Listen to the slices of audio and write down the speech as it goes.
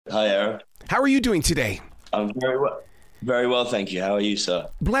Hi, Aaron. How are you doing today? I'm very well. Very well, thank you. How are you, sir?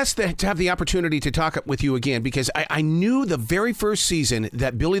 Blessed to have the opportunity to talk with you again because I knew the very first season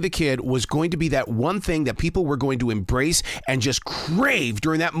that Billy the Kid was going to be that one thing that people were going to embrace and just crave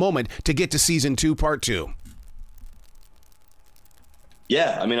during that moment to get to season 2, part 2.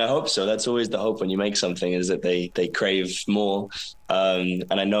 Yeah, I mean, I hope so. That's always the hope when you make something, is that they crave more. And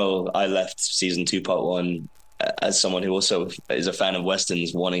I know I left season 2, part 1 as someone who also is a fan of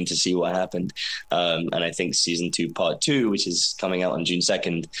Westerns, wanting to see what happened. And I think season 2, part 2, which is coming out on June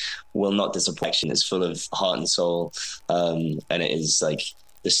 2nd, will not disappoint. It's full of heart and soul. And it is like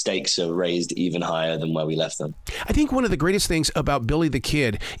the stakes are raised even higher than where we left them. I think one of the greatest things about Billy the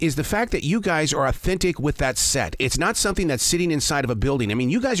Kid is the fact that you guys are authentic with that set. It's not something that's sitting inside of a building. I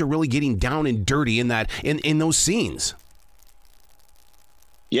mean, you guys are really getting down and dirty in those scenes.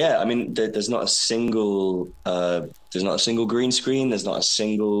 Yeah, I mean, there's not a single green screen. There's not a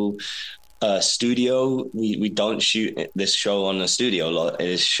single studio. We don't shoot this show on a studio lot. It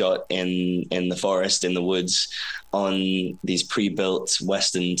is shot in the forest, in the woods, on these pre-built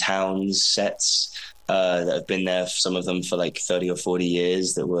Western towns sets that have been there, some of them for like 30 or 40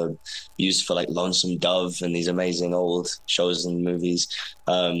 years, that were used for like Lonesome Dove and these amazing old shows and movies.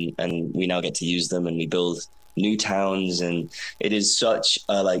 And we now get to use them, and we build new towns, and it is such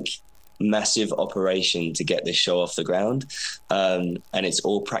a like massive operation to get this show off the ground. And it's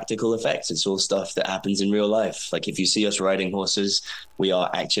all practical effects. It's all stuff that happens in real life. Like if you see us riding horses, we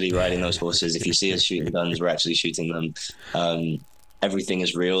are actually riding those horses. If you see us shooting guns, we're actually shooting them. Everything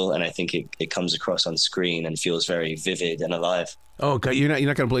is real, and I think it comes across on screen and feels very vivid and alive. Oh God, you're not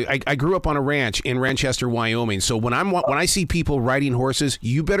going to believe. I grew up on a ranch in Ranchester, Wyoming. So when I see people riding horses,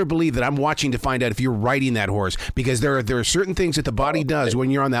 you better believe that I'm watching to find out if you're riding that horse, because there are certain things that the body does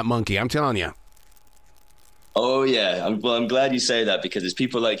when you're on that monkey. I'm telling you. Oh yeah, I'm glad you say that, because it's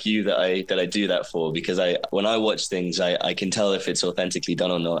people like you that I do that for. Because when I watch things, I can tell if it's authentically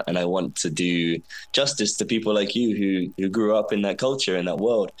done or not, and I want to do justice to people like you who grew up in that culture, in that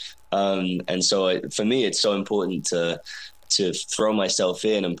world. And so for me, it's so important to throw myself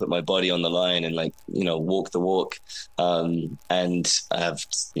in and put my body on the line and walk the walk. And I have,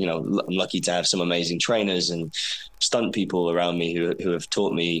 I'm lucky to have some amazing trainers and stunt people around me who have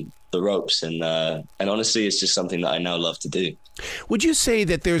taught me the ropes. And honestly, it's just something that I now love to do. Would you say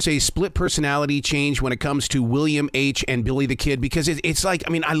that there's a split personality change when it comes to William H. and Billy the Kid? Because it's like, I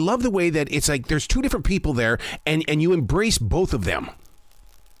mean, I love the way that it's like there's two different people there, and you embrace both of them.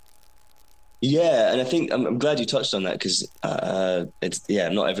 Yeah, and I think I'm glad you touched on that, because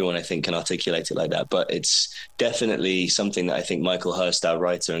not everyone I think can articulate it like that, but it's definitely something that I think Michael Hurst, our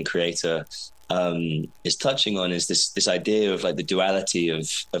writer and creator, is touching on, is this idea of like the duality of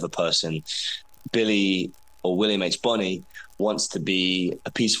a person. Billy, or William H. Bonney, wants to be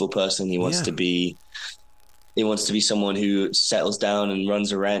a peaceful person. He wants to be someone who settles down and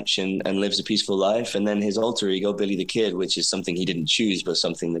runs a ranch and lives a peaceful life. And then his alter ego, Billy the Kid, which is something he didn't choose, but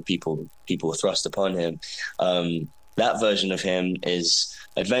something that people thrust upon him. That version of him is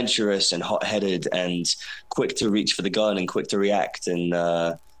adventurous and hot-headed and quick to reach for the gun and quick to react, and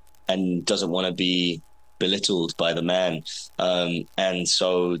doesn't want to be belittled by the man. And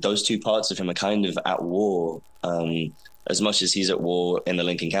so those two parts of him are kind of at war. As much as he's at war in the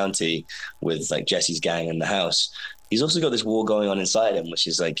Lincoln County with like Jesse's gang in the house, he's also got this war going on inside him, which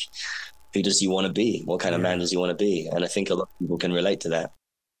is like, who does he want to be? What kind of man does he want to be? And I think a lot of people can relate to that.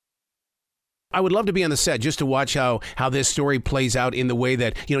 I would love to be on the set just to watch how this story plays out, in the way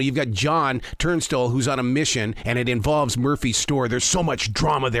that, you've got John Tunstall, who's on a mission, and it involves Murphy's store. There's so much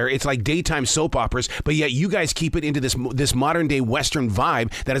drama there. It's like daytime soap operas, but yet you guys keep it into this modern day Western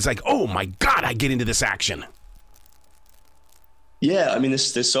vibe that is like, oh my God, I get into this action. Yeah, I mean,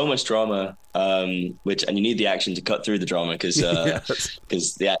 there's so much drama, and you need the action to cut through the drama, because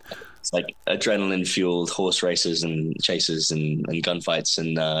it's like adrenaline fueled horse races and chases and gunfights,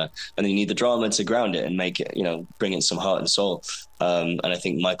 and then you need the drama to ground it and make it, bring in some heart and soul. And I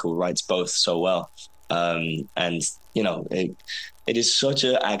think Michael writes both so well. And it is such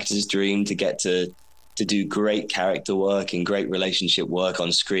an actor's dream to get to do great character work and great relationship work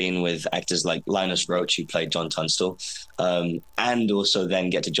on screen with actors like Linus Roach, who played John Tunstall, and also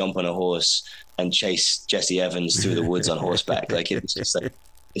then get to jump on a horse and chase Jesse Evans through the woods on horseback. Like it's just like,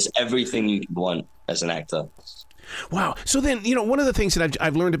 it's everything you want as an actor. Wow. So then, one of the things that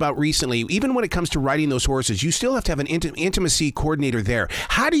I've learned about recently, even when it comes to riding those horses, you still have to have an intimacy coordinator there.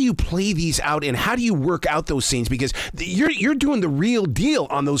 How do you play these out, and how do you work out those scenes? Because you're doing the real deal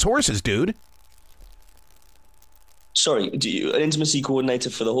on those horses, dude. Sorry, an intimacy coordinator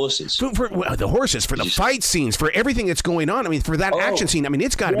for the horses? For the horses, for the fight scenes, for everything that's going on. I mean, for that action scene. I mean,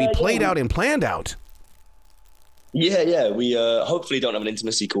 it's got to be played out and planned out. Yeah. We hopefully don't have an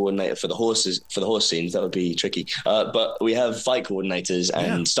intimacy coordinator for the horses, for the horse scenes. That would be tricky. But we have fight coordinators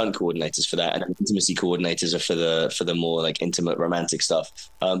and stunt coordinators for that, and intimacy coordinators are for the more like intimate, romantic stuff.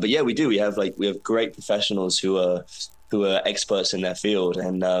 But yeah, we do. We have great professionals who are experts in their field,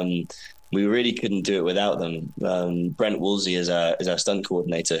 and we really couldn't do it without them. Brent Woolsey is our stunt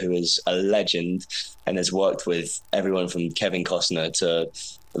coordinator, who is a legend and has worked with everyone from Kevin Costner to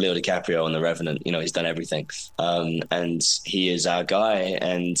Leo DiCaprio on The Revenant. You know, he's done everything. And he is our guy.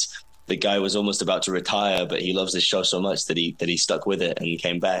 And the guy was almost about to retire, but he loves this show so much that he stuck with it and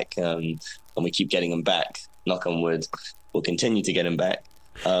came back. And we keep getting him back. Knock on wood. We'll continue to get him back.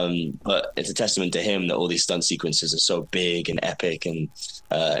 But it's a testament to him that all these stunt sequences are so big and epic and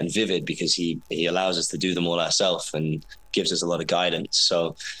vivid, because he allows us to do them all ourselves and gives us a lot of guidance.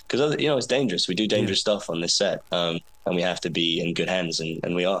 So, because it's dangerous. We do dangerous stuff on this set, and we have to be in good hands,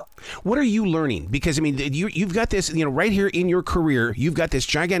 and we are. What are you learning? Because I mean, you've got this, right here in your career, you've got this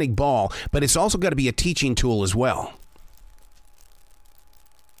gigantic ball, but it's also got to be a teaching tool as well.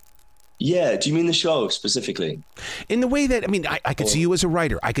 Yeah, do you mean the show specifically? In the way that, I mean, I could see you as a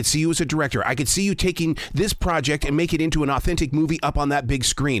writer. I could see you as a director. I could see you taking this project and make it into an authentic movie up on that big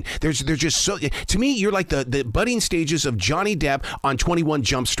screen. They're just so, to me, you're like the budding stages of Johnny Depp on 21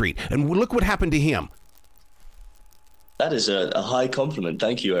 Jump Street. And look what happened to him. That is a high compliment.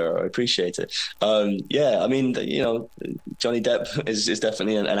 Thank you, Era. I appreciate it. Yeah, I mean, Johnny Depp is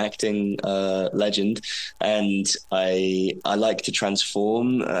definitely an acting legend, and I like to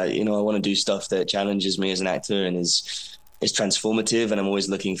transform. I want to do stuff that challenges me as an actor and is transformative, and I'm always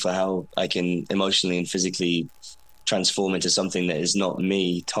looking for how I can emotionally and physically transform into something that is not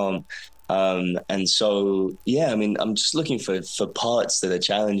me, Tom. And so, yeah, I mean, I'm just looking for parts that are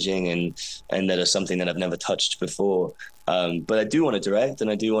challenging and that are something that I've never touched before. But I do want to direct and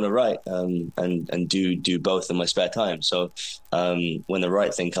I do want to write, and do both in my spare time. So when the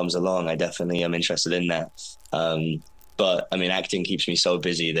right thing comes along, I definitely am interested in that. But I mean, acting keeps me so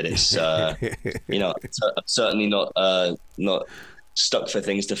busy that it's, I'm certainly not stuck for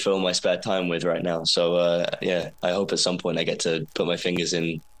things to fill my spare time with right now. So yeah, I hope at some point I get to put my fingers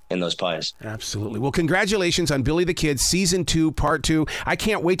in those pies. Absolutely. Well, congratulations on Billy the Kid, Season 2, Part 2. I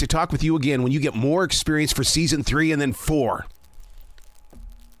can't wait to talk with you again when you get more experience for Season 3 and then 4.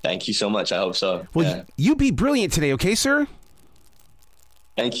 Thank you so much. I hope so. Well, you be brilliant today, okay, sir?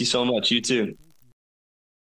 Thank you so much. You too.